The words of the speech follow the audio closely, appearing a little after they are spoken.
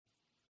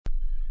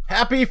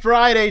Happy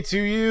Friday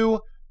to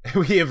you.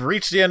 We have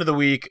reached the end of the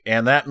week,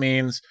 and that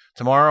means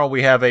tomorrow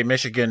we have a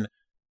Michigan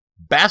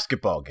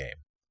basketball game.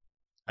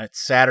 It's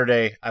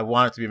Saturday. I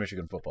want it to be a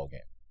Michigan football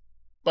game,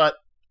 but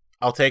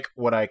I'll take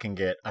what I can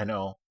get. I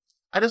know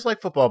I just like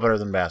football better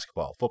than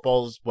basketball.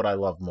 Football is what I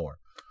love more.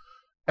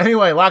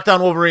 Anyway, Locked On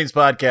Wolverines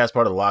podcast,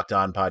 part of the Locked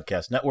On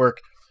Podcast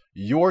Network.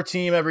 Your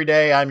team every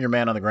day. I'm your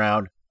man on the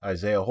ground,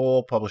 Isaiah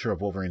Hole, publisher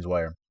of Wolverines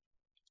Wire,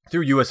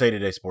 through USA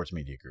Today Sports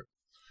Media Group.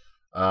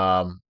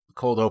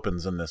 Cold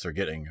opens in this are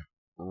getting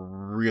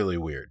really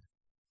weird,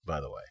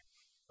 by the way.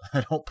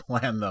 I don't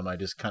plan them. I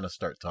just kind of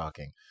start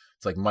talking.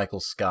 It's like Michael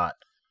Scott.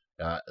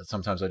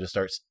 Sometimes I just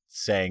start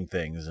saying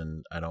things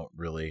and I don't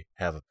really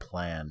have a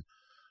plan.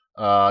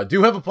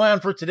 Do have a plan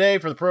for today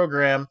for the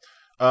program.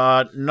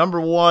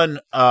 Number one,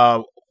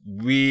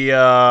 we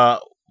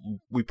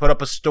put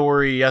up a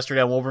story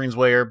yesterday on Wolverines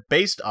Wire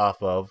based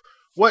off of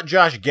what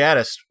Josh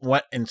Gaddis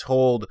went and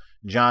told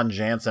John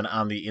Jansen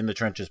on the In the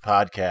Trenches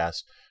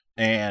podcast.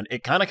 And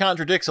it kind of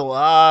contradicts a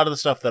lot of the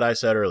stuff that I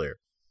said earlier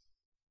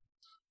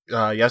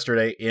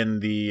yesterday in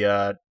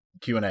the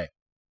Q&A.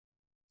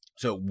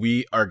 So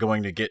we are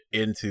going to get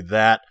into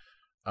that.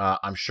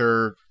 I'm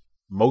sure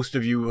most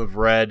of you have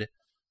read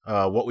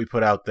what we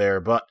put out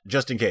there, but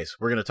just in case,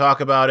 we're going to talk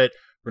about it.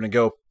 We're going to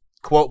go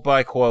quote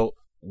by quote,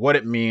 what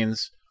it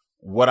means,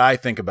 what I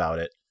think about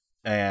it,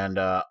 and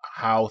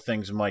how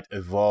things might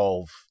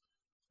evolve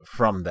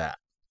from that.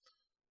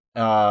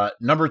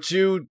 Number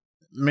two,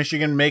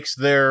 Michigan makes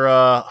their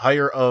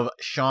hire of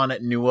Sean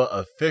Nua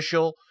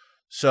official.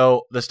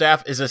 So the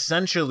staff is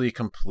essentially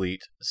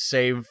complete,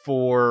 save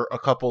for a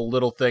couple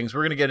little things.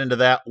 We're going to get into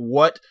that,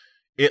 what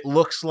it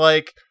looks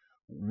like,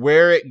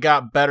 where it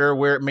got better,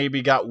 where it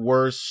maybe got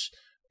worse.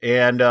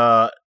 And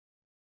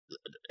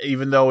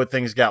even though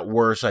things got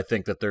worse, I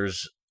think that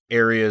there's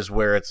areas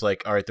where it's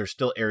like, all right, there's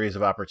still areas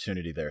of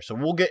opportunity there. So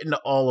we'll get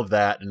into all of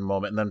that in a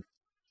moment. And then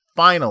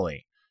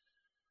finally,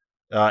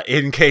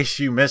 in case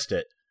you missed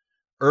it,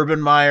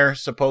 Urban Meyer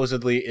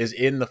supposedly is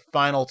in the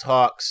final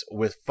talks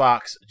with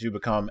Fox to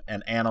become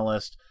an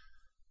analyst.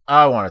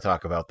 I want to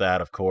talk about that,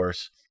 of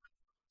course.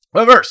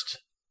 But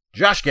first,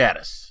 Josh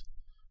Gaddis,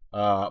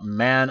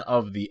 man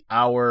of the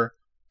hour.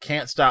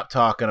 Can't stop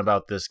talking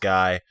about this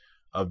guy.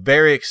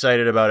 Very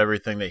excited about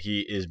everything that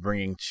he is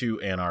bringing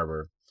to Ann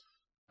Arbor.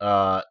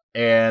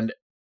 And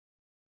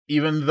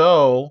even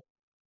though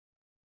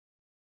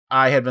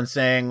I had been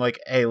saying, like,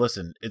 hey,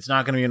 listen, it's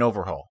not going to be an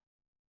overhaul.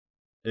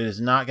 It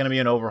is not going to be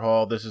an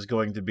overhaul. This is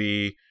going to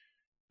be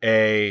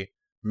a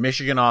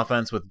Michigan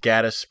offense with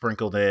Gaddis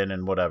sprinkled in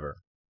and whatever.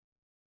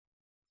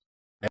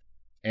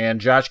 And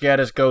Josh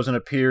Gaddis goes and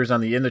appears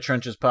on the In the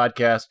Trenches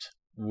podcast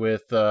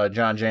with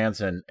John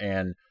Jansen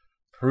and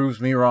proves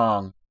me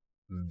wrong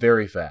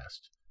very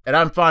fast. And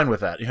I'm fine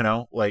with that, you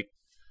know? Like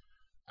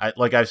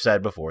I've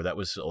said before, that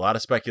was a lot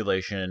of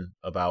speculation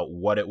about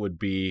what it would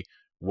be,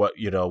 what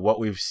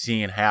we've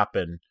seen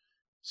happen.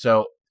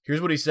 So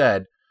here's what he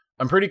said.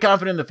 I'm pretty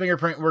confident the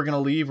fingerprint we're going to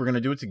leave, we're going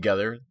to do it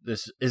together.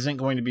 This isn't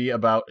going to be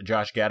about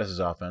Josh Gaddis'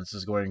 offense. This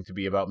is going to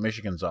be about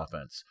Michigan's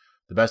offense.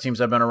 The best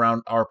teams I've been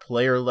around are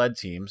player-led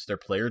teams. They're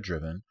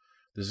player-driven.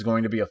 This is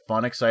going to be a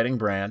fun, exciting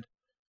brand.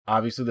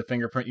 Obviously, the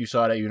fingerprint you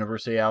saw at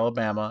University of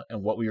Alabama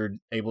and what we were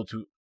able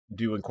to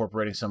do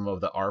incorporating some of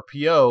the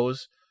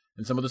RPOs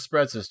and some of the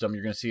spread system,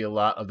 you're going to see a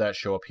lot of that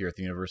show up here at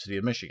the University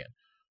of Michigan.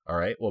 All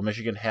right? Well,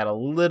 Michigan had a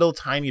little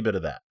tiny bit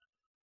of that.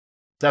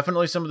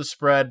 Definitely some of the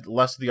spread,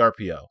 less of the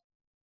RPO.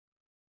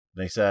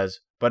 And he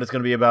says, but it's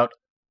going to be about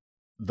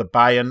the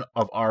buy-in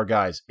of our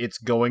guys. It's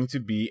going to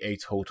be a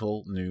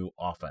total new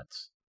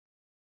offense.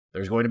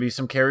 There's going to be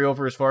some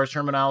carryover as far as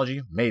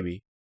terminology,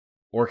 maybe,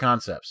 or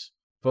concepts.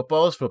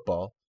 Football is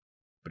football,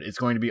 but it's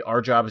going to be our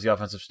job as the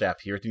offensive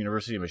staff here at the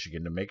University of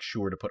Michigan to make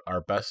sure to put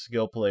our best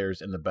skill players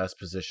in the best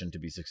position to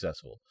be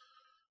successful.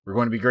 We're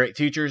going to be great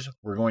teachers.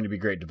 We're going to be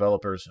great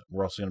developers.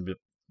 We're also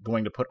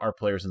going to put our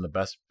players in the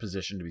best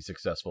position to be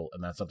successful,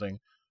 and that's something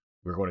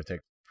we're going to take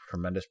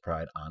tremendous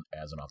pride on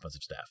as an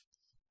offensive staff.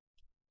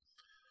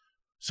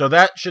 So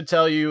that should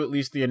tell you at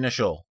least the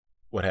initial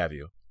what have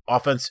you.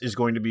 Offense is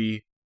going to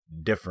be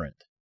different.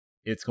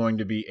 It's going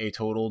to be a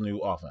total new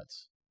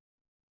offense.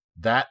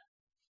 That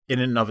in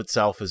and of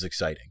itself is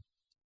exciting.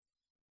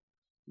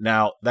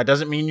 Now, that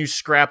doesn't mean you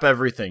scrap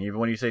everything. Even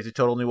when you say it's a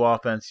total new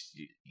offense,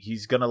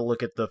 he's going to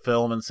look at the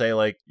film and say,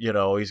 like,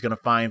 he's going to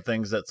find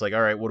things that's like,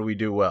 all right, what do we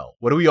do well?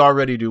 What do we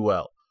already do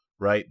well?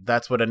 Right?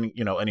 That's what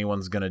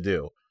anyone's going to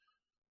do.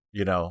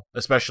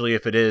 Especially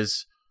if it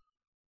is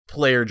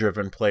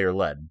player-driven,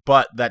 player-led.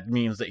 But that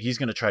means that he's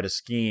going to try to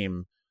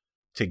scheme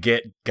to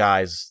get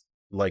guys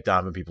like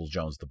Donovan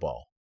Peoples-Jones the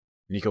ball.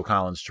 Nico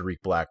Collins,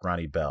 Tariq Black,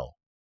 Ronnie Bell.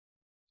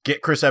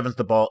 Get Chris Evans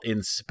the ball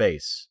in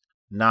space.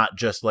 Not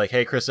just like,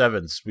 hey, Chris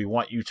Evans, we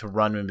want you to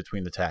run in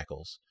between the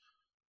tackles.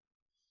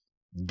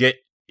 And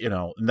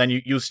then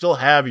you still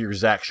have your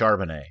Zach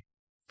Charbonnet,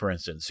 for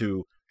instance,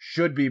 who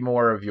should be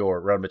more of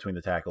your run between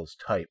the tackles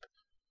type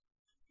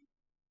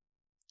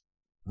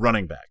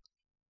running back.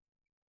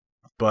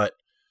 But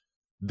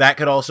that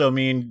could also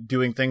mean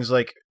doing things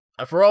like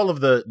for all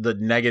of the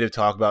negative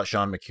talk about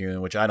Sean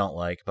McKeon, which I don't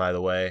like, by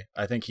the way,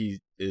 I think he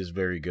is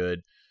very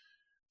good.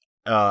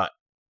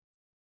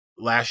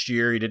 Last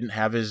year, he didn't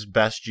have his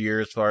best year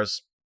as far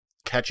as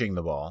catching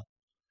the ball.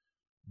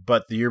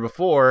 But the year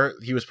before,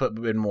 he was put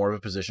in more of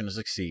a position to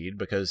succeed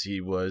because he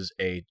was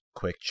a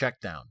quick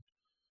check down.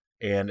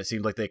 And it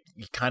seemed like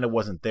he kind of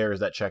wasn't there as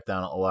that check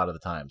down a lot of the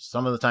times.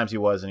 Some of the times he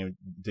was and he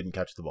didn't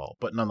catch the ball.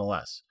 But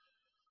nonetheless,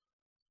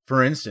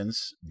 for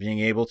instance, being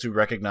able to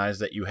recognize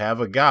that you have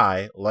a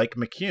guy like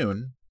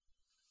McKeon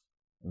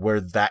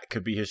where that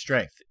could be his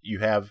strength. You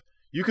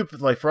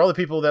could, like, for all the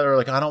people that are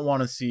like, I don't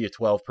want to see a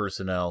 12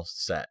 personnel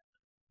set,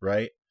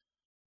 right?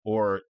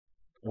 Or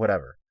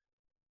whatever.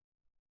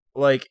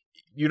 Like,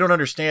 you don't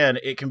understand,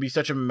 it can be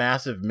such a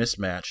massive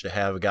mismatch to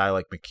have a guy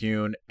like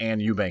McKeon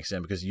and Eubanks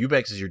in, because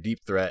Eubanks is your deep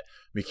threat.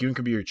 McKeon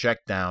can be your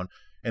check down.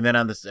 And then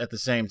at the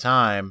same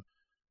time,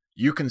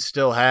 you can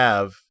still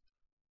have,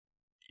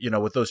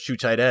 with those two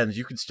tight ends,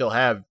 you can still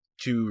have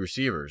two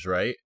receivers,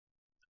 right?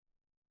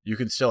 You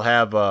can still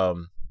have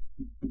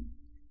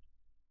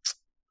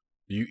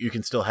you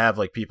can still have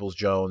like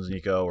Peoples-Jones,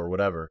 Nico, or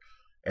whatever,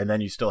 and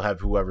then you still have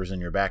whoever's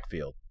in your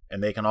backfield,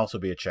 and they can also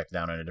be a check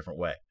down in a different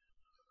way.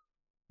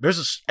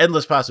 There's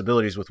endless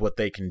possibilities with what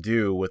they can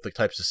do with the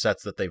types of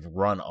sets that they've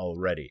run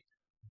already.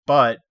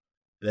 But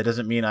that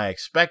doesn't mean I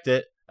expect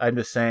it. I'm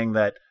just saying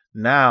that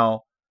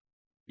now,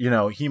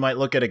 he might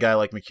look at a guy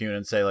like McKeon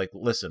and say, like,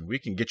 listen, we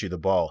can get you the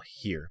ball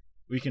here.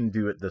 We can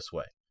do it this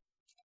way.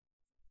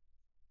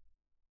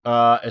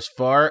 As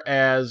far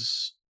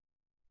as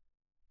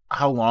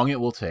how long it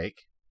will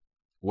take,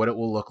 what it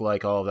will look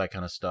like, all of that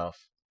kind of stuff,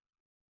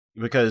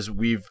 because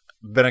we've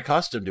been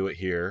accustomed to it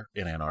here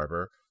in Ann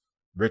Arbor.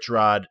 Rich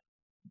Rod,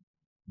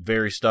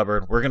 very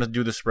stubborn. We're going to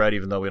do the spread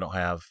even though we don't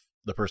have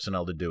the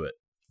personnel to do it.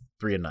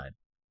 3-9.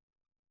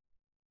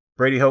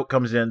 Brady Hoke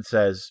comes in and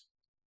says,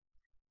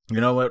 you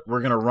know what,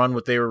 we're going to run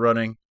what they were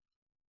running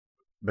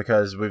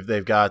because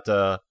they've got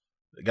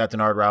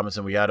Denard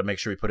Robinson. We got to make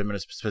sure we put him in a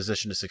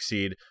position to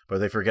succeed, but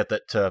they forget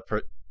that to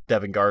put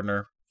Devin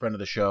Gardner, friend of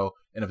the show,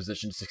 in a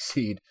position to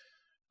succeed.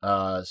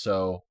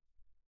 So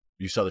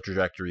you saw the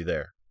trajectory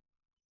there.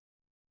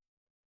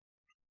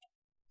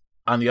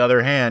 On the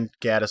other hand,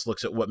 Gaddis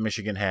looks at what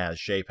Michigan has,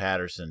 Shea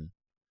Patterson,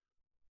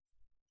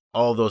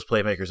 all those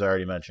playmakers I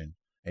already mentioned,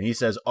 and he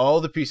says, all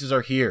the pieces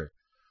are here.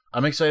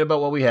 I'm excited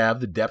about what we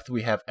have, the depth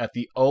we have at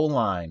the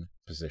O-line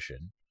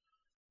position,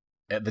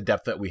 and the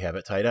depth that we have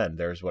at tight end.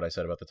 There's what I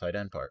said about the tight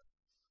end part.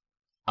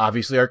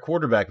 Obviously, our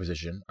quarterback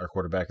position, our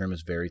quarterback room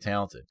is very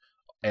talented.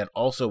 And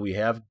also, we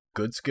have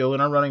good skill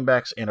in our running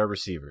backs and our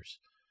receivers.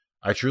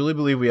 I truly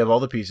believe we have all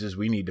the pieces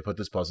we need to put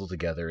this puzzle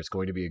together. It's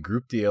going to be a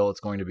group deal. It's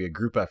going to be a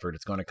group effort.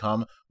 It's going to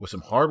come with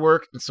some hard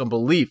work and some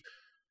belief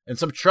and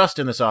some trust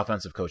in this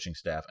offensive coaching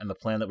staff and the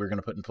plan that we're going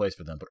to put in place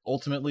for them. But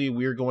ultimately,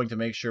 we're going to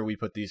make sure we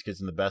put these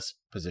kids in the best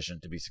position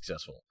to be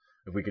successful.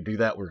 If we could do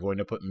that, we're going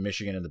to put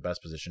Michigan in the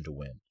best position to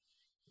win.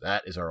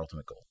 That is our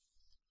ultimate goal.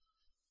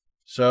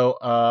 So,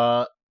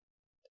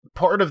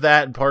 part of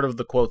that and part of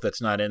the quote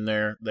that's not in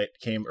there that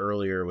came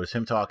earlier was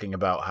him talking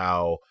about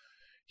how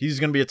he's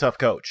going to be a tough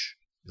coach.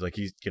 He's like,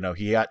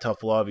 he got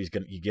tough love.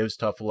 He gives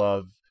tough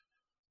love.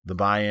 The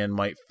buy-in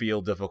might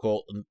feel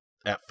difficult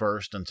at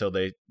first until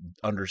they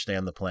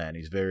understand the plan.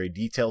 He's very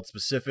detailed,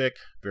 specific,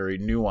 very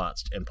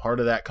nuanced. And part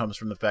of that comes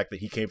from the fact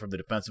that he came from the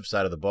defensive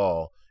side of the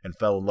ball and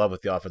fell in love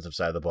with the offensive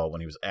side of the ball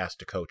when he was asked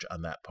to coach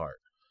on that part.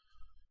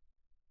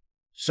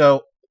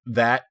 So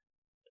that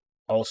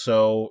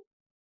also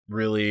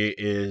really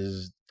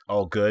is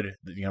all good.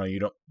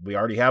 We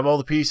already have all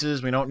the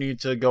pieces. We don't need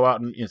to go out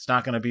and it's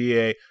not going to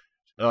be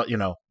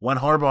when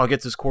Harbaugh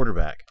gets his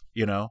quarterback,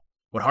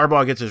 when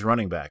Harbaugh gets his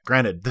running back.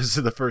 Granted, this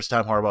is the first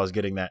time Harbaugh is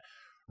getting that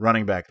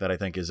running back that I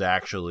think is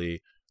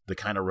actually the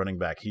kind of running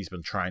back he's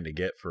been trying to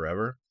get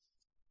forever,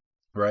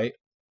 right?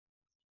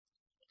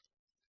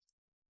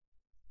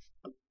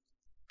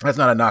 That's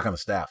not a knock on the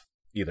staff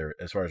either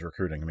as far as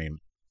recruiting. I mean,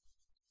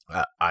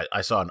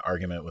 I saw an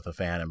argument with a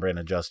fan and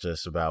Brandon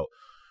Justice about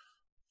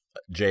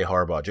Jay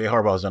Harbaugh. Jay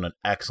Harbaugh has done an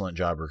excellent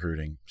job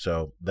recruiting,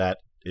 so that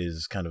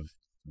is kind of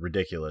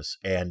ridiculous,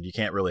 and you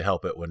can't really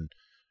help it when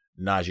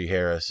Najee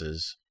Harris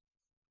is,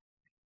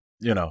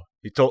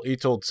 he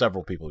told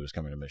several people he was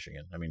coming to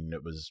Michigan. I mean,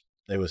 it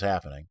was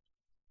happening.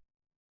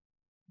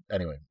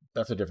 Anyway,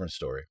 that's a different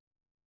story.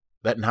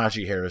 That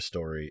Najee Harris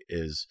story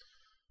is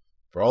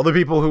for all the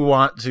people who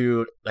want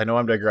to. I know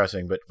I'm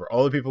digressing, but for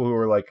all the people who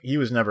were like, he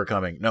was never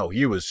coming. No,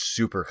 he was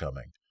super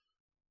coming.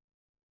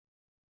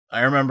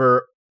 I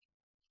remember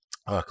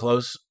a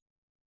close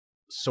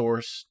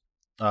source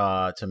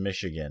to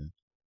Michigan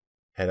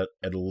had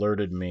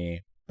alerted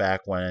me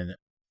back when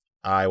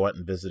I went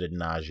and visited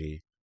Najee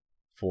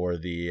for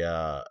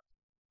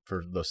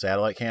those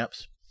satellite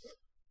camps.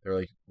 They're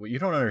like, what you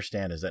don't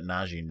understand is that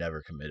Najee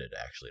never committed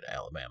actually to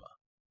Alabama.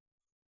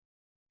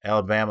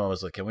 Alabama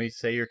was like, can we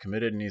say you're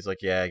committed? And he's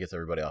like, yeah, it gets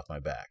everybody off my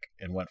back,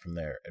 and went from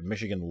there. And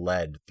Michigan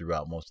led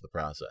throughout most of the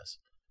process.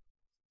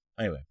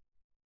 Anyway,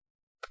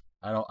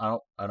 I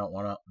don't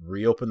want to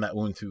reopen that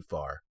wound too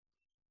far.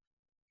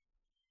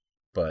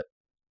 But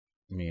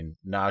I mean,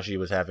 Najee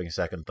was having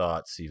second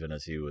thoughts even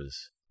as he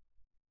was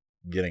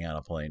getting on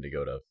a plane to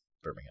go to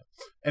Birmingham.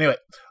 Anyway,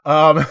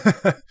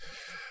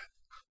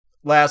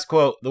 last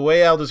quote. The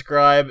way I'll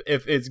describe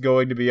if it's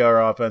going to be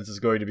our offense is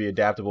going to be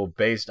adaptable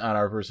based on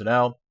our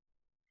personnel.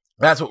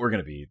 That's what we're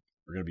going to be.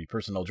 We're going to be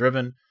personnel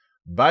driven.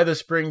 By the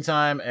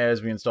springtime,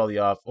 as we install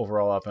the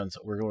overall offense,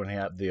 we're going to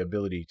have the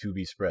ability to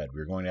be spread.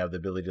 We're going to have the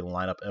ability to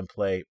line up and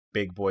play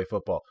big boy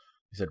football.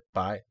 He said,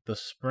 by the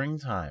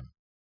springtime.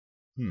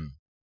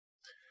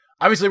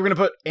 Obviously, we're going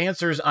to put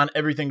answers on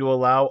everything to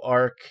allow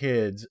our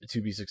kids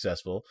to be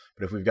successful.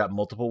 But if we've got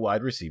multiple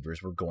wide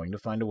receivers, we're going to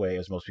find a way,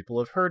 as most people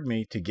have heard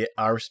me, to get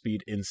our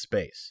speed in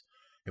space.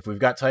 If we've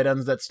got tight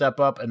ends that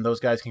step up and those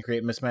guys can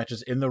create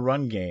mismatches in the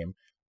run game,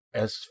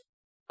 as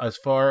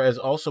far as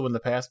also in the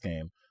pass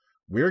game,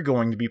 we're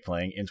going to be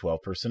playing in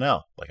 12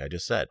 personnel. Like I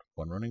just said,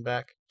 1 running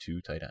back,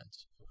 2 tight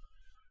ends.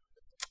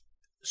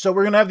 So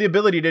we're going to have the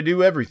ability to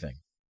do everything.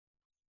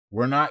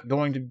 We're not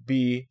going to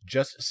be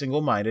just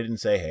single-minded and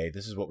say, hey,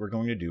 this is what we're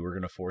going to do. We're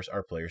going to force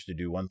our players to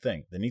do one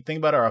thing. The neat thing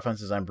about our offense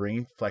is I'm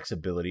bringing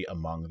flexibility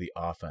among the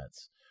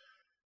offense.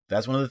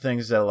 That's one of the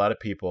things that a lot of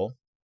people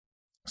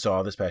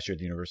saw this past year at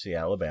the University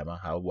of Alabama,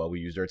 how well we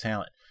used our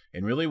talent.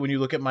 And really, when you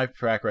look at my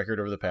track record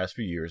over the past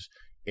few years,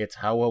 it's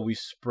how well we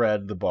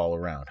spread the ball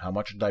around, how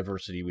much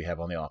diversity we have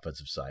on the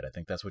offensive side. I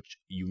think that's what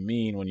you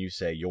mean when you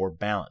say you're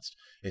balanced.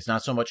 It's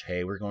not so much,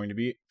 hey, we're going to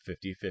be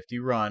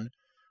 50-50 run,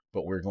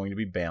 but we're going to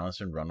be balanced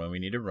and run when we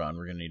need to run.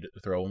 We're going to need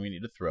to throw when we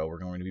need to throw. We're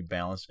going to be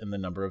balanced in the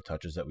number of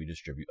touches that we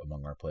distribute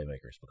among our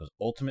playmakers. Because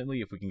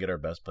ultimately, if we can get our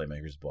best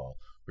playmakers the ball,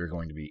 we're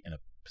going to be in a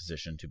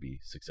position to be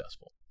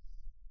successful.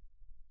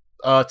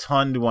 A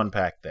ton to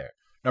unpack there.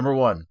 Number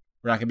one,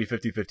 we're not going to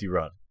be 50-50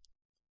 run.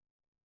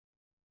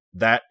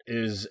 That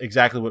is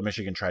exactly what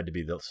Michigan tried to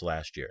be this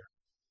last year.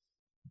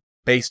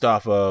 Based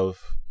off of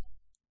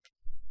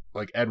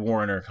like Ed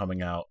Warner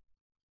coming out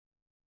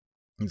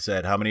and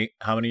said, how many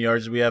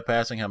yards do we have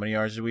passing? How many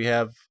yards do we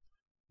have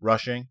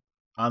rushing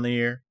on the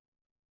year?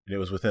 And it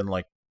was within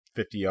like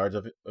 50 yards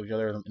of each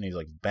other. And he's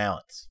like,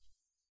 balance.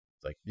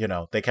 Like,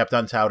 they kept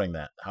on touting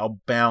that, how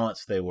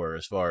balanced they were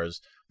as far as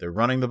they're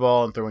running the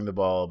ball and throwing the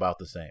ball about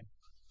the same.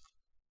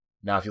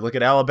 Now, if you look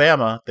at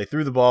Alabama, they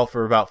threw the ball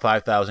for about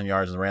 5,000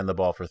 yards and ran the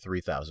ball for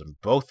 3,000.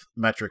 Both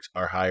metrics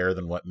are higher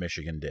than what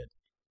Michigan did.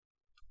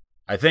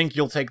 I think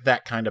you'll take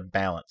that kind of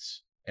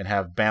balance and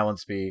have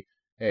balance be,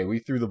 hey, we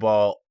threw the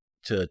ball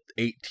to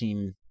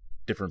 18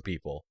 different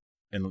people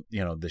in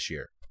this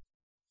year.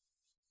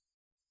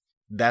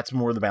 That's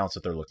more the balance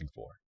that they're looking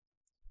for.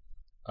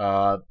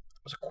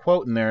 There's a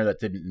quote in there that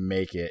didn't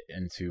make it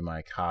into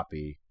my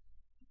copy,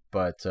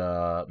 but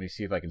let me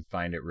see if I can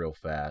find it real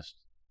fast.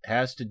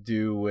 Has to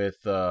do with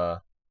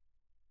it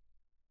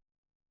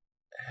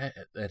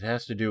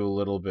has to do a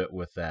little bit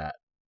with that,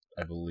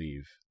 I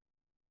believe,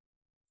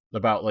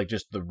 about like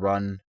just the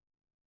run,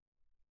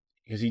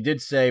 because he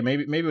did say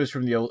maybe it was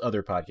from the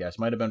other podcast,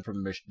 might have been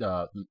from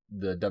the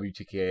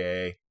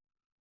WTKA,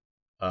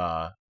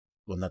 well,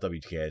 not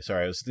WTKA,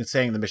 sorry, I was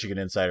saying the Michigan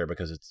Insider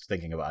because it's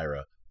thinking of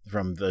Ira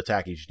from the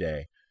Attack Each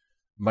Day,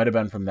 might have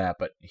been from that,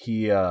 but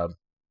he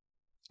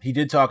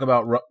did talk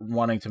about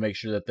wanting to make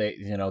sure that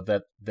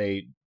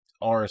they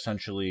are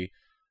essentially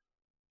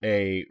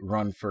a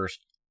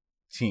run-first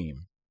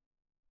team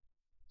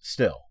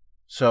still.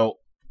 So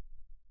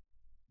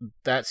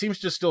that seems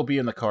to still be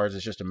in the cards.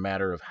 It's just a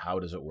matter of how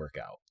does it work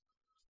out.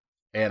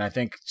 And I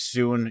think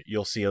soon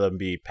you'll see them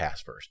be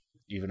pass-first,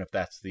 even if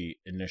that's the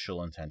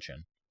initial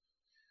intention.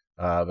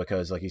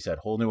 Because, like he said,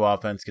 whole new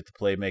offense, get the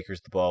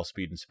playmakers the ball,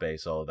 speed and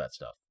space, all of that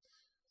stuff.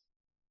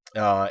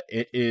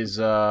 It is...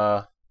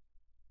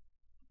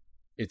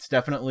 It's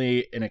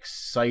definitely an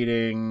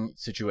exciting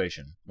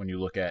situation when you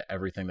look at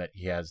everything that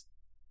he's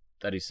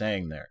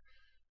saying there.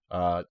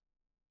 I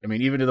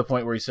mean, even to the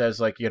point where he says,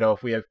 like,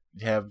 if we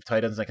have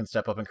tight ends that can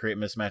step up and create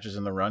mismatches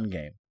in the run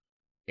game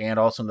and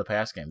also in the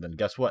pass game, then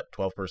guess what?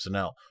 12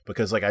 personnel.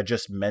 Because, like I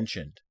just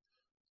mentioned,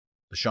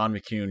 the Sean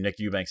McCune, Nick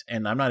Eubanks,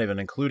 and I'm not even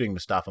including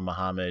Mustafa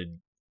Muhammad,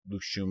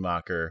 Luke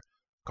Schumacher,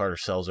 Carter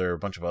Selzer, a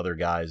bunch of other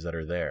guys that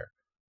are there.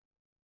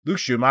 Luke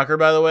Schumacher,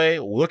 by the way,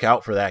 look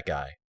out for that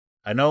guy.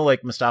 I know,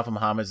 like, Mustafa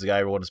Muhammad's the guy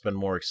everyone's been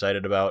more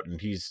excited about, and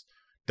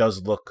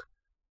does look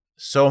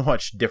so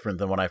much different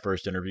than when I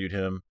first interviewed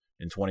him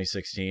in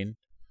 2016.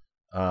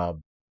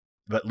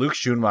 But Luke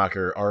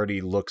Schumacher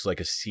already looks like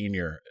a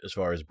senior as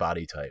far as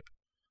body type.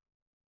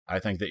 I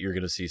think that you're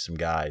going to see some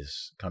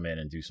guys come in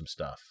and do some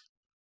stuff.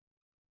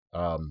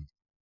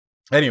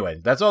 Anyway,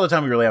 that's all the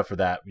time we really have for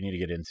that. We need to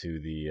get into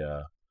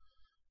the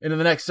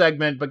next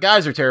segment. But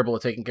guys are terrible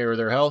at taking care of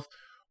their health.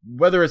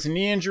 Whether it's a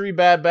knee injury,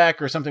 bad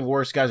back, or something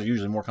worse, guys are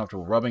usually more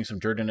comfortable rubbing some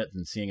dirt in it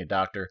than seeing a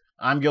doctor.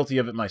 I'm guilty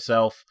of it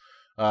myself.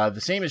 The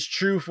same is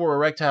true for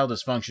erectile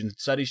dysfunction.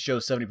 Studies show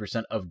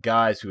 70% of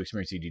guys who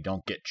experience ED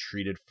don't get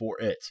treated for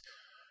it.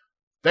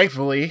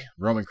 Thankfully,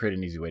 Roman created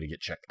an easy way to get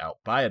checked out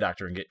by a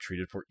doctor and get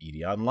treated for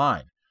ED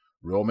online.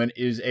 Roman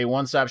is a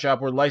one-stop shop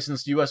where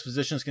licensed U.S.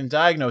 physicians can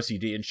diagnose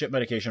ED and ship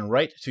medication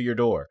right to your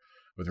door.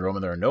 With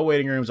Roman, there are no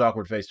waiting rooms,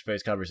 awkward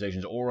face-to-face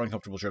conversations, or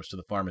uncomfortable trips to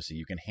the pharmacy.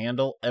 You can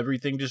handle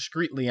everything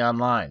discreetly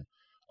online.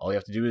 All you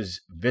have to do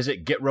is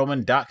visit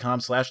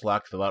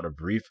GetRoman.com/locked, fill out a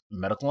brief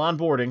medical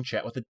onboarding,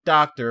 chat with a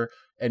doctor,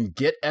 and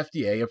get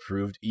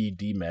FDA-approved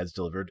ED meds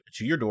delivered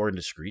to your door in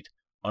discreet,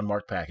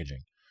 unmarked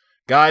packaging.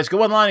 Guys,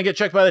 go online and get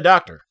checked by the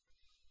doctor.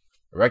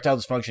 Erectile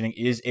dysfunctioning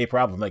is a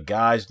problem that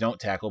guys don't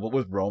tackle, but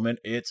with Roman,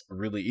 it's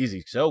really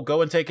easy. So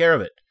go and take care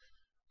of it.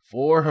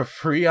 For a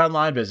free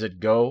online visit,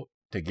 go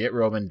to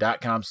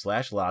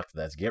GetRoman.com/locked.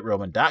 That's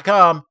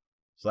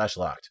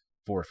GetRoman.com/locked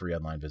for a free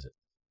online visit.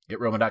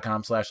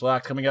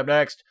 GetRoman.com/locked. Coming up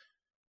next,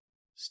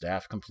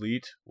 staff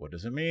complete. What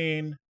does it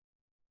mean?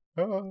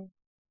 Oh.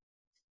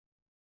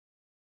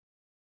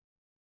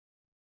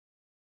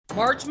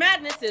 March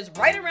Madness is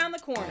right around the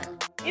corner.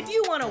 If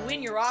you want to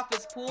win your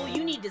office pool,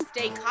 you need to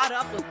stay caught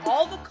up with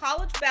all the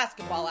college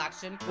basketball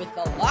action with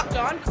the Locked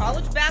On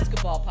College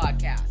Basketball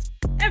Podcast.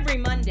 Every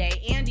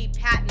Monday, Andy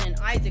Patton and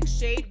Isaac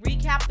Shade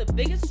recap the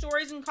biggest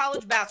stories in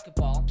college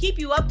basketball, keep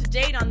you up to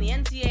date on the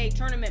NCAA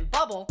tournament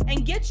bubble,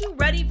 and get you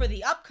ready for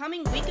the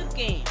upcoming week of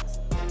games.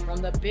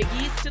 From the Big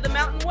East to the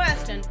Mountain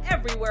West and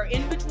everywhere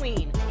in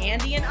between,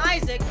 Andy and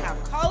Isaac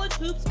have college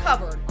hoops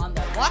covered on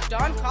the Locked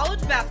On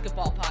College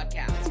Basketball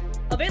Podcast.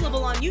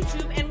 Available on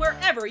YouTube and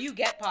wherever you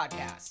get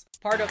podcasts.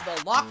 Part of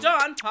the Locked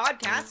On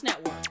Podcast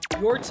Network.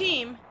 Your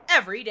team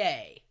every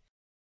day.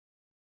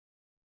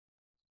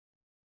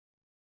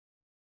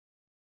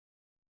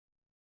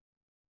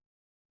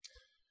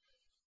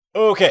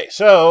 Okay,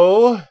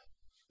 so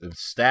the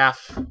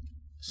staff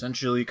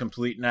essentially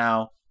complete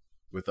now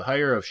with the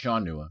hire of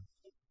Shaun Nua,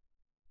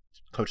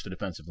 coach the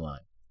defensive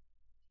line.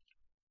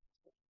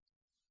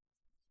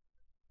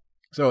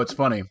 So it's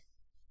funny.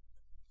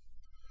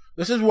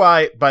 This is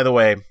why, by the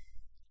way,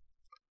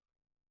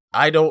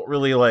 I don't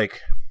really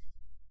like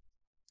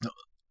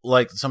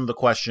some of the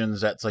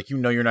questions that's like, you're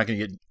not going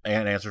to get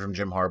an answer from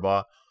Jim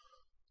Harbaugh.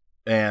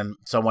 And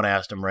someone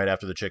asked him right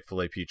after the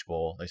Chick-fil-A Peach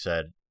Bowl, they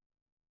said,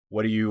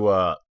 what do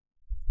you,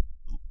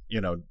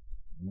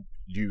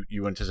 do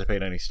you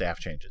anticipate any staff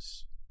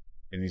changes?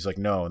 And he's like,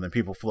 no. And then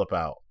people flip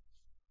out.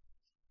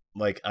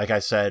 Like I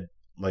said,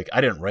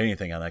 I didn't write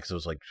anything on that because it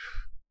was like,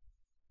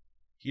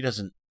 he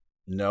doesn't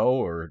know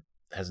or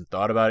hasn't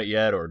thought about it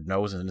yet or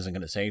knows and isn't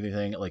going to say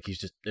anything. Like,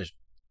 there's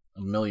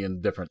a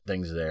million different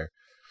things there.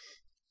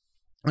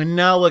 And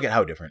now look at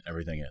how different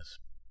everything is,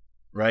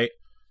 right?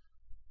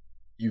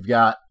 You've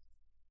got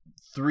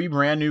 3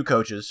 brand new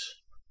coaches,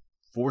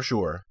 for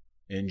sure,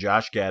 in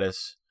Josh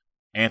Gattis,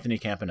 Anthony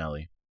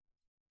Campanelli,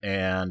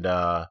 and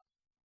Shaun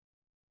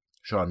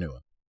Nua.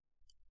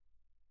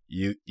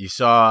 You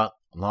saw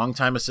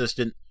longtime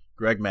assistant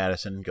Greg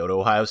Madison go to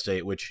Ohio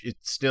State, which it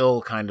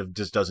still kind of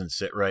just doesn't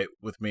sit right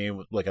with me.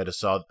 Like I just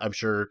saw, I'm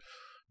sure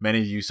many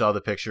of you saw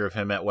the picture of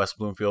him at West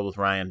Bloomfield with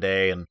Ryan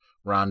Day and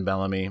Ron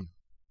Bellamy.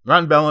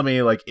 Ron Bellamy,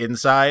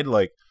 inside,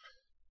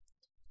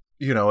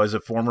 as a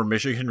former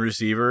Michigan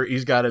receiver,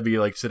 he's got to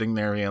be sitting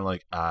there being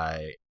like,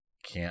 I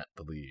can't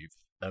believe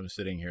I'm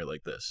sitting here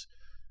like this.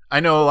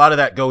 I know a lot of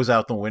that goes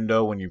out the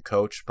window when you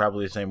coach,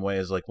 probably the same way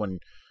as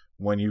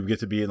when you get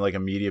to be in a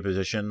media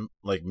position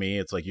like me.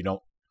 It's like you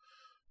don't,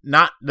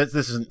 not that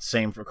this isn't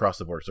same for across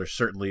the board. There's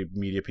certainly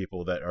media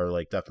people that are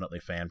definitely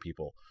fan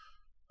people.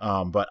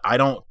 But I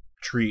don't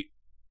treat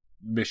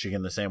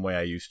Michigan the same way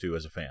I used to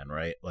as a fan,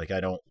 right?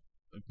 If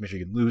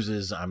Michigan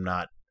loses, I'm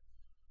not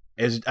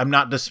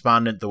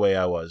despondent the way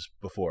I was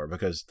before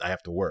because I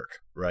have to work,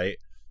 right?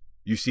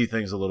 You see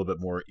things a little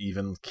bit more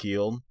even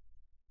keeled,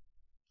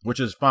 which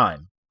is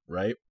fine,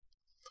 right?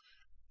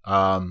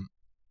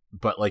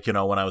 But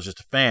when I was just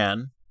a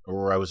fan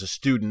or I was a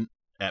student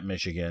at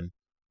Michigan,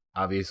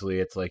 obviously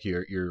it's like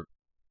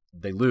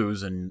they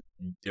lose and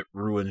it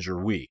ruins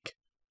your week.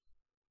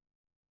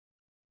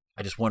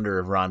 I just wonder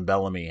if Ron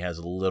Bellamy has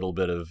a little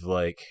bit of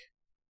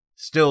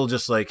still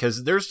just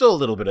because there's still a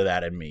little bit of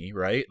that in me,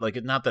 right?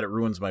 Not that it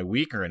ruins my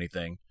week or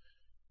anything,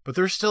 but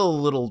there's still a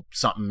little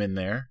something in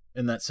there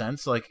in that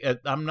sense.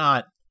 I'm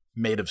not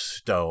made of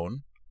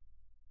stone.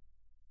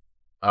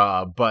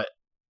 But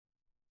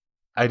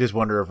I just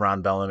wonder if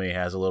Ron Bellamy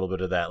has a little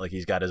bit of that.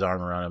 He's got his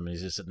arm around him and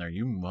he's just sitting there,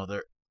 you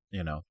mother,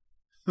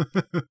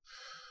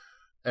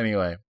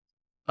 Anyway.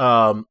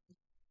 So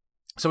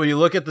when you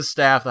look at the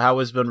staff, how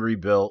it's been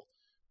rebuilt,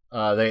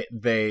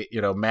 they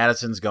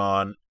Madison's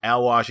gone.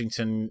 Al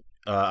Washington,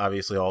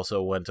 obviously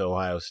also went to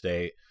Ohio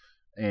State.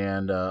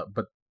 And,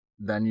 but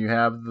then you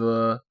have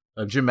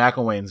Jim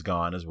McElwain's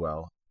gone as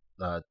well.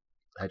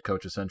 Head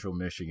coach of Central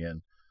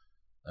Michigan.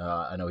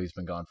 I know he's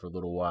been gone for a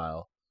little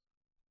while.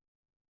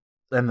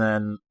 And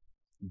then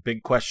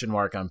big question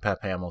mark on Pep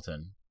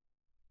Hamilton.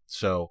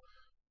 So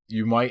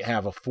you might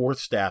have a 4th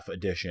staff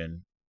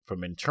addition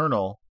from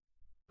internal,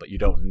 but you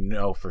don't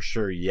know for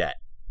sure yet.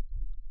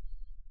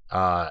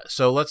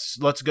 So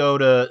let's go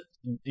to,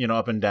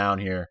 up and down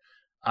here.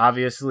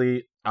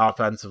 Obviously,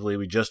 offensively,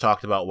 we just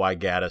talked about why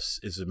Gattis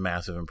is a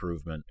massive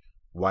improvement.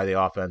 Why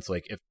the offense,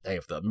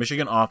 if the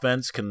Michigan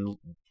offense can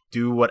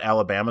do what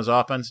Alabama's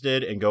offense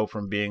did and go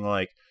from being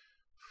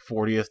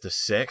 40th to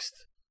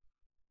 6th,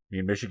 I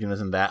mean, Michigan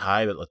isn't that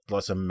high, but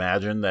let's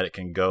imagine that it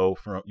can go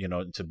from,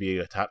 to be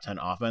a top 10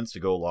 offense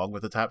to go along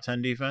with a top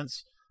 10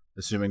 defense,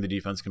 assuming the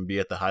defense can be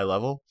at the high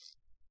level.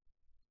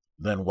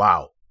 Then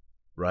wow,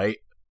 right?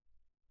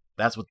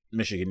 That's what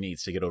Michigan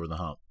needs to get over the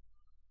hump.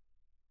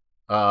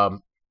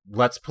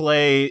 Let's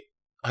play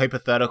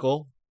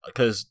hypothetical,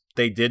 because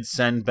they did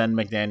send Ben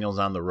McDaniels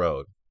on the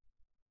road.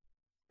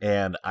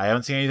 And I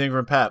haven't seen anything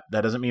from Pep.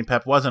 That doesn't mean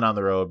Pep wasn't on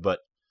the road, but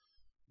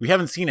we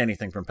haven't seen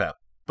anything from Pep.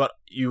 But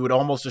you would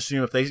almost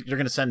assume if they're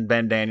going to send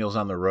Ben Daniels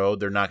on the road,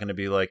 they're not going to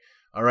be like,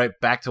 all right,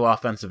 back to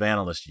offensive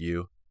analyst,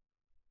 you.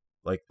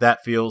 Like,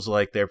 that feels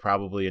like they're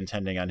probably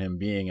intending on him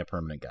being a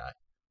permanent guy.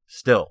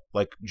 Still,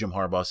 like Jim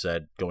Harbaugh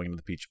said, going into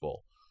the Peach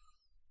Bowl.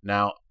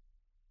 Now,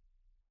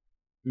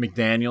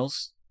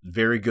 McDaniels,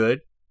 very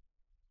good.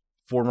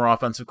 Former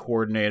offensive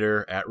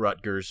coordinator at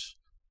Rutgers.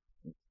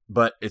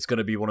 But it's going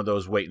to be one of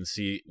those wait and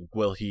see.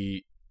 Will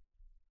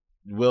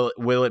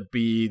it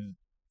be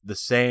the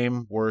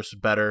same, worse,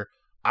 better?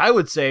 I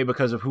would say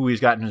because of who he's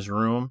got in his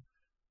room,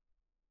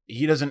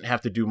 he doesn't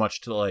have to do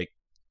much to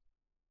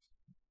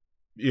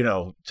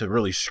to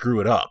really screw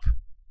it up.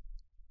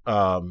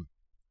 I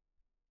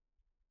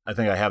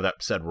think I have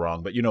that said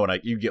wrong, but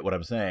you get what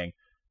I'm saying.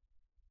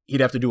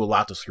 He'd have to do a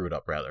lot to screw it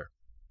up, rather.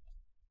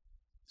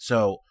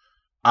 So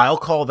I'll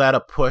call that a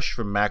push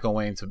from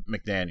McElwain to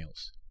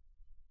McDaniels.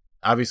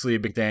 Obviously,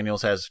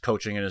 McDaniels has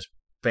coaching in his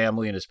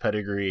family and his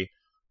pedigree.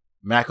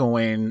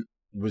 McElwain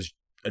was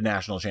a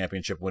national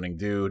championship winning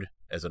dude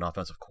as an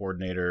offensive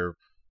coordinator,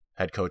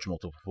 head coach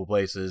multiple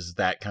places.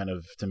 That kind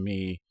of, to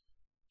me,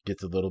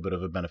 gets a little bit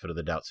of a benefit of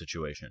the doubt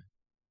situation.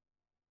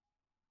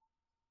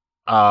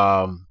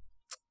 So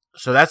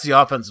that's the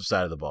offensive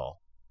side of the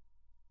ball.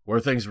 Where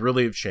things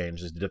really have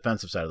changed is the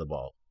defensive side of the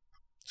ball.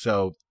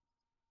 So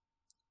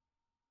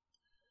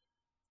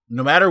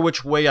no matter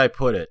which way I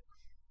put it,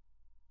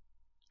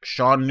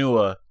 Shaun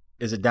Nua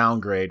is a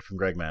downgrade from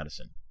Greg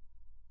Mattison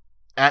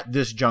at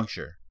this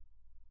juncture.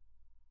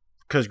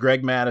 Because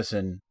Greg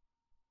Mattison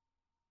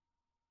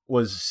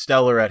was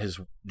stellar at his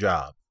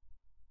job.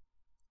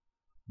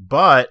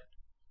 But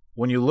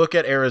when you look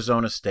at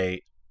Arizona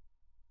State,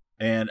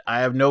 and I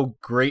have no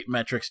great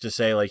metrics to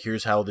say, like,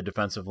 here's how the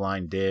defensive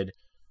line did.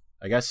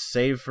 I guess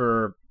save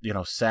for,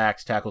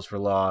 sacks, tackles for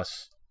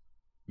loss,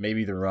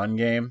 maybe the run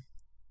game.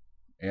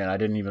 And I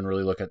didn't even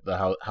really look at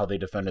how they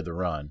defended the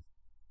run.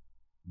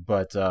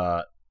 But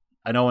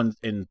I know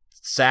in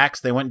sacks,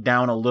 they went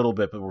down a little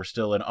bit, but we're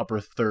still an upper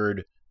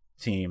third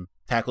team.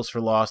 Tackles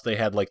for loss, they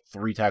had like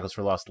 3 tackles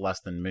for loss less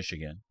than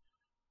Michigan.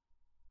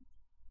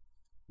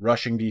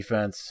 Rushing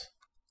defense,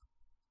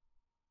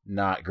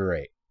 not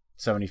great.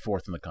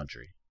 74th in the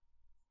country.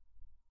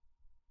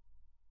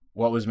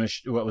 What was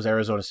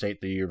Arizona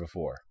State the year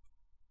before?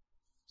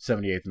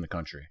 78th in the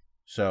country.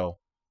 So,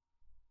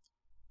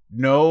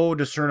 no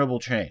discernible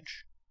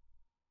change.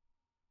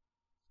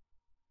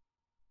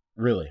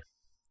 Really.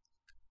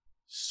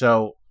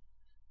 So,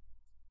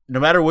 no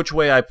matter which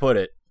way I put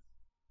it,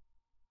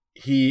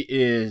 he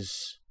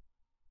is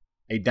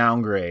a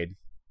downgrade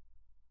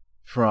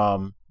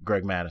from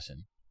Greg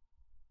Mattison.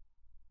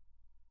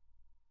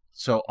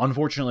 So,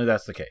 unfortunately,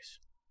 that's the case.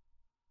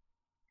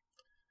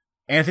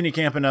 Anthony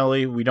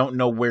Campanelli, we don't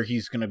know where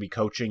he's going to be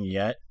coaching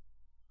yet.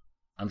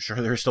 I'm sure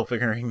they're still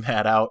figuring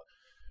that out.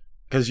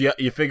 Because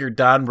you figure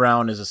Don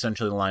Brown is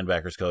essentially the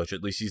linebackers coach.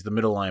 At least he's the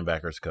middle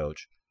linebackers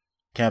coach.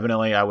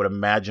 Campanelli, I would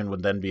imagine,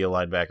 would then be a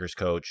linebackers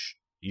coach.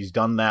 He's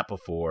done that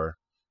before.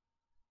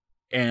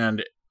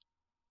 And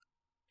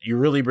you're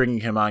really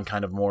bringing him on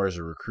kind of more as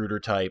a recruiter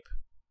type,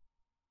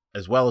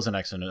 as well as an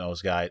X and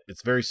O's guy.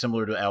 It's very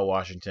similar to Al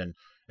Washington,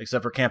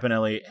 except for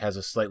Campanelli has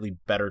a slightly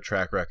better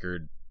track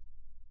record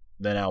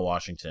than Al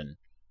Washington,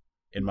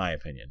 in my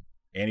opinion.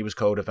 And he was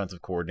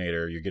co-defensive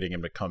coordinator. You're getting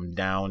him to come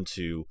down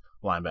to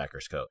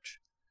linebackers coach.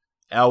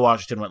 Al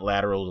Washington went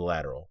lateral to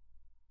lateral,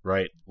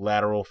 right?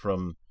 Lateral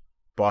from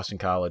Boston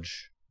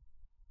College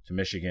to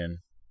Michigan.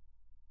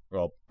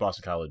 Well,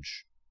 Boston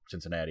College,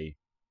 Cincinnati,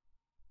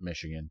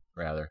 Michigan,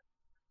 rather.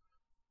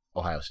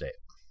 Ohio State.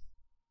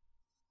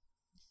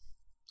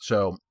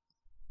 So,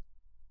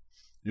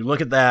 you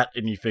look at that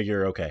and you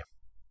figure, okay,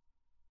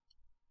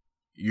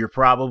 you're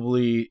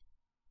probably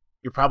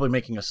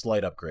making a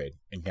slight upgrade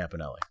in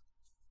Campanelli.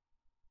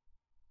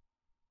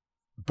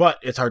 But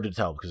it's hard to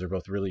tell because they're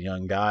both really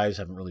young guys,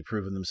 haven't really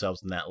proven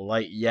themselves in that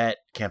light yet.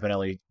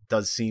 Campanelli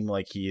does seem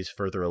like he is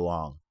further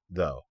along,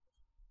 though,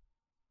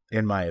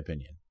 in my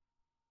opinion.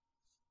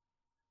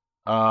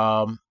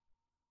 So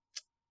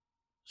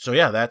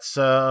yeah, that's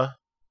I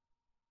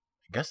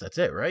guess that's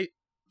it, right?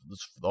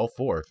 That's all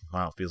 4.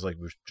 Wow, it feels like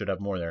we should have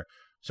more there.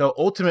 So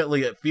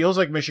ultimately, it feels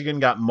like Michigan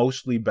got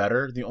mostly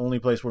better. The only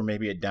place where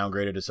maybe it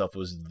downgraded itself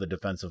was the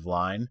defensive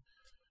line.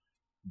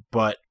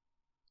 But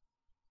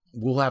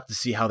we'll have to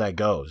see how that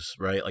goes,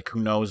 right? Like, who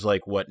knows,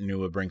 like, what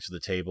Nua brings to the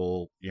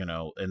table,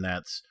 and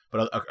that's...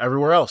 But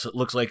everywhere else, it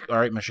looks like, all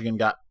right, Michigan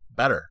got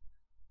better.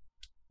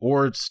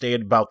 Or it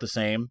stayed about the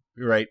same,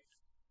 right?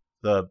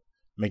 The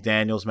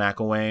McDaniels,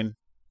 McElwain,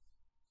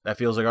 that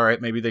feels like, all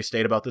right, maybe they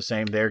stayed about the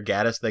same there.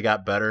 Gaddis, they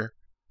got better.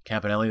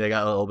 Campanelli, they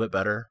got a little bit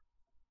better.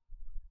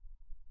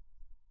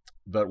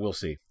 But we'll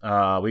see.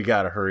 We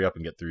got to hurry up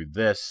and get through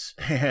this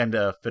and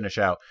finish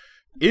out.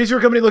 Is your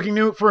company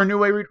looking for a new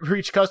way to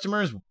reach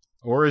customers?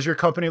 Or is your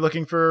company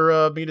looking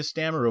for me to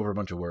stammer over a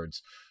bunch of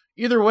words?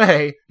 Either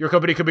way, your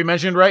company could be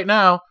mentioned right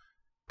now.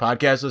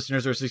 Podcast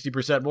listeners are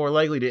 60% more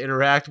likely to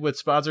interact with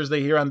sponsors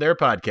they hear on their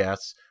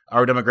podcasts.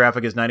 Our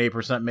demographic is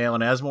 98% male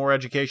and has more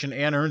education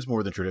and earns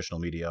more than traditional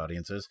media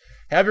audiences.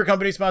 Have your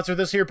company sponsor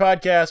this here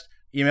podcast.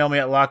 Email me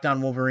at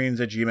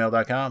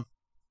lockdownwolverines@gmail.com.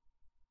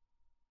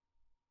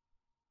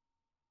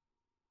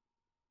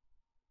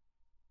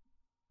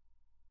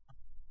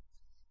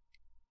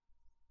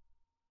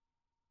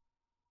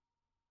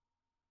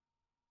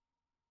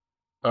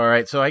 All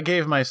right, so I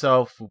gave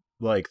myself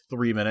like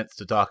 3 minutes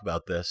to talk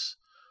about this,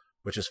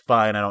 which is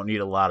fine. I don't need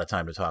a lot of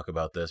time to talk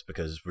about this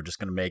because we're just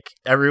going to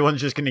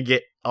everyone's just going to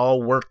get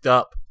all worked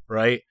up,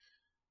 right?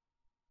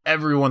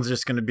 Everyone's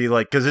just going to be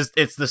like, because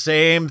it's the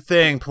same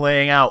thing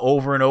playing out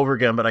over and over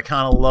again, but I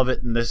kind of love it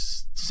in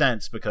this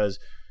sense because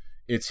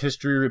it's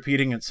history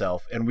repeating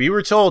itself. And we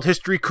were told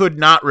history could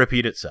not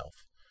repeat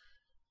itself.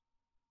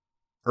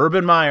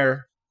 Urban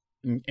Meyer,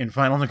 in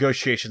final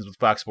negotiations with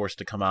Fox Sports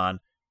to come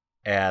on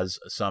as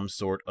some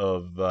sort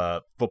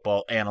of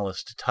football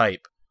analyst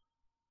type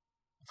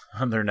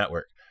on their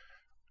network.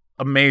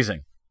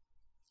 Amazing.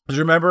 Because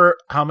remember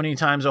how many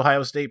times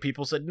Ohio State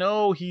people said,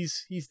 no,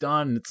 he's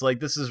done. It's like,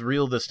 this is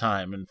real this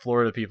time. And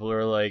Florida people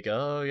are like,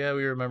 oh, yeah,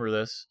 we remember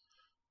this.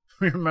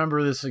 We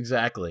remember this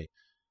exactly.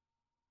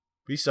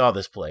 We saw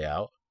this play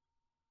out.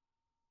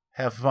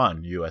 Have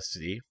fun,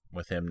 USC,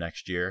 with him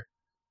next year.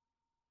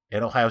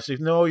 And Ohio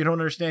State, no, you don't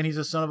understand. He's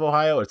a son of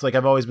Ohio. It's like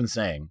I've always been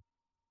saying.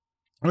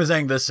 I've been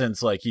saying this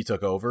since like he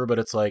took over, but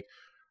it's like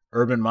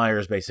Urban Meyer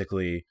is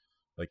basically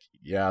like,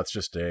 yeah, it's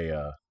just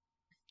it's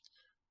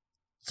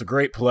a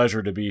great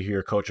pleasure to be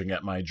here coaching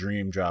at my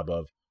dream job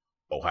of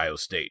Ohio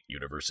State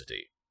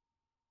University.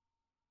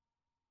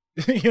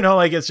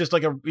 Like it's just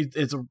like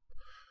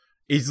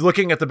he's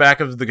looking at the back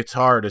of the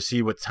guitar to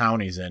see what town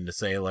he's in to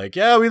say like,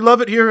 yeah, we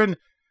love it here in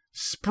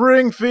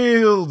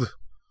Springfield.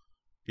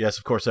 Yes,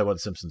 of course I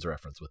went Simpsons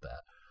reference with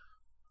that.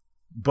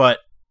 But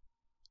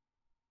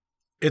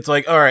it's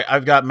like, all right,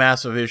 I've got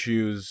massive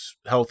issues,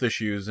 health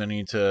issues. I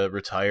need to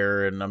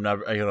retire, and I'm not,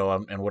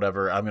 and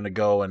whatever. I'm going to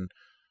go and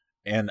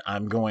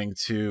I'm going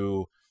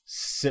to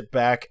sit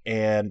back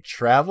and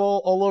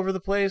travel all over the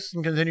place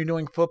and continue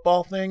doing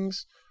football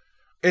things.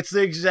 It's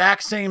the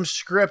exact same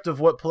script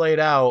of what played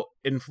out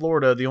in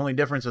Florida. The only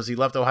difference was he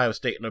left Ohio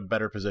State in a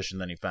better position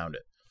than he found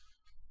it.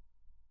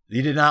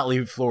 He did not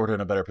leave Florida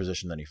in a better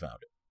position than he found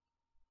it.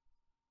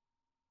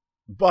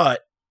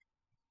 But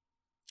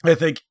I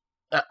think,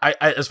 I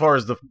as far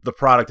as the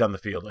product on the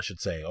field, I should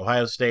say,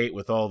 Ohio State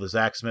with all the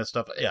Zach Smith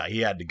stuff, yeah, he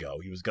had to go.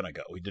 He was going to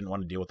go. He didn't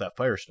want to deal with that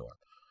firestorm.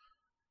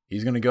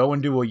 He's going to go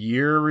and do a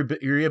year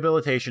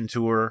rehabilitation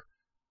tour.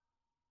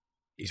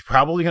 He's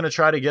probably going to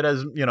try to get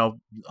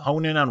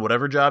hone in on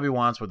whatever job he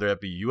wants, whether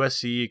it be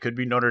USC, it could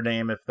be Notre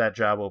Dame if that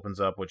job opens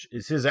up, which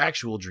is his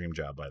actual dream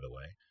job, by the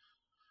way.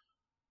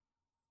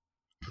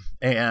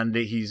 And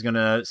he's going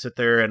to sit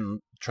there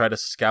and try to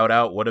scout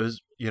out what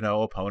his,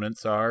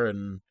 opponents are,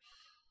 and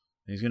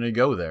he's going to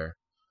go there.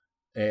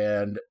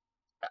 And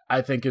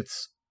I think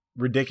it's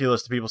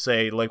ridiculous to people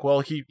say, like,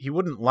 well, he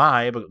wouldn't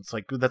lie, but it's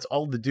like, that's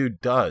all the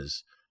dude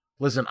does.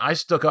 Listen, I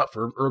stuck up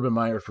for Urban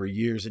Meyer for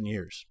years and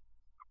years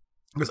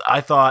because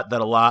I thought that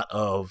a lot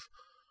of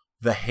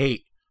the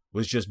hate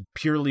was just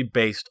purely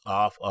based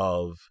off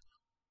of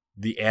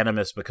the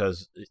animus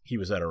because he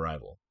was at a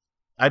rival.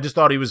 I just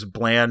thought he was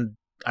bland.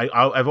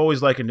 I've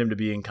always likened him to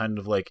being kind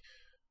of like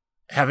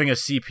having a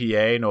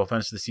CPA, no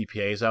offense to the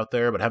CPAs out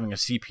there, but having a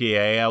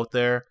CPA out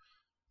there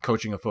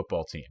coaching a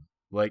football team.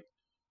 Like,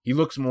 he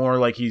looks more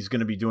like he's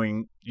going to be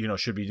doing,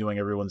 should be doing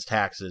everyone's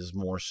taxes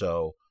more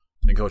so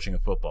than coaching a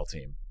football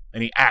team.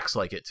 And he acts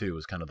like it too,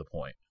 is kind of the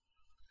point.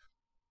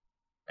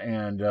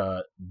 And,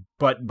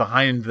 but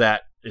behind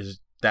that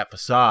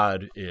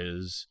facade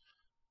is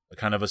a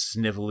kind of a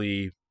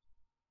snivelly,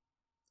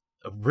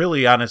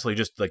 really honestly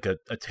just like a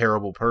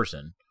terrible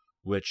person,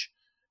 which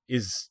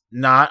is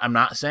not, I'm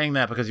not saying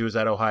that because he was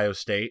at Ohio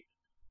State.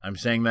 I'm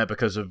saying that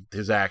because of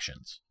his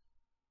actions.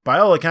 By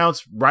all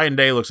accounts, Ryan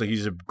Day looks like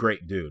he's a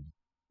great dude,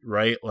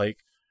 right? Like,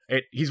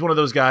 he's one of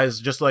those guys,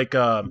 just like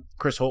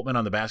Chris Holtmann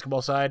on the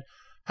basketball side,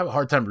 have a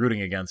hard time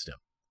rooting against him.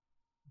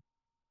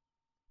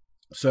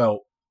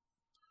 So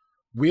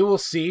we will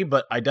see,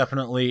 but I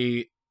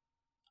definitely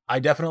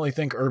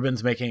think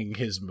Urban's making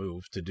his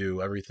move to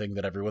do everything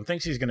that everyone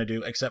thinks he's going to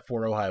do, except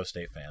for Ohio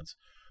State fans.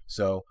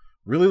 So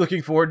really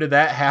looking forward to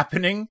that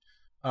happening.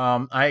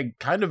 I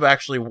kind of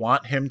actually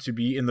want him to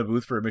be in the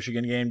booth for a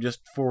Michigan game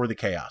just for the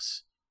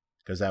chaos,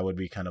 because that would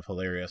be kind of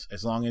hilarious.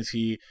 As long as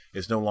he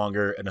is no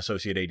longer an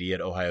associate AD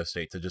at Ohio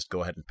State, to just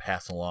go ahead and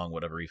pass along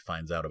whatever he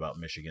finds out about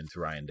Michigan to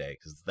Ryan Day,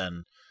 because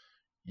then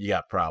you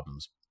got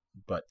problems.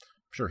 But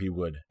I'm sure he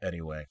would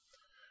anyway.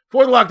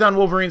 For the Locked On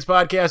Wolverines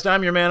podcast,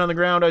 I'm your man on the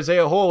ground,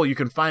 Isaiah Hole. You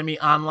can find me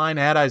online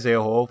at Isaiah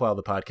Hole. Follow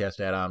the podcast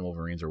at On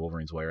Wolverines or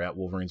Wolverines Wire at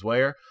Wolverines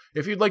Wire.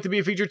 If you'd like to be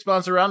a featured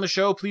sponsor on the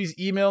show, please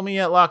email me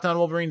at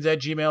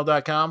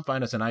lockedonwolverines@gmail.com.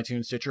 Find us on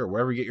iTunes, Stitcher, or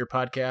wherever you get your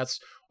podcasts,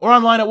 or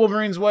online at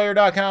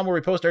wolverineswire.com, where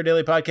we post our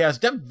daily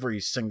podcast every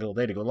single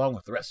day to go along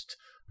with the rest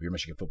of your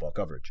Michigan football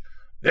coverage.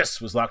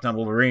 This was Locked On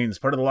Wolverines,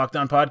 part of the Locked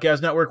On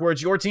Podcast Network, where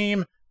it's your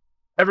team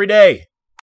every day.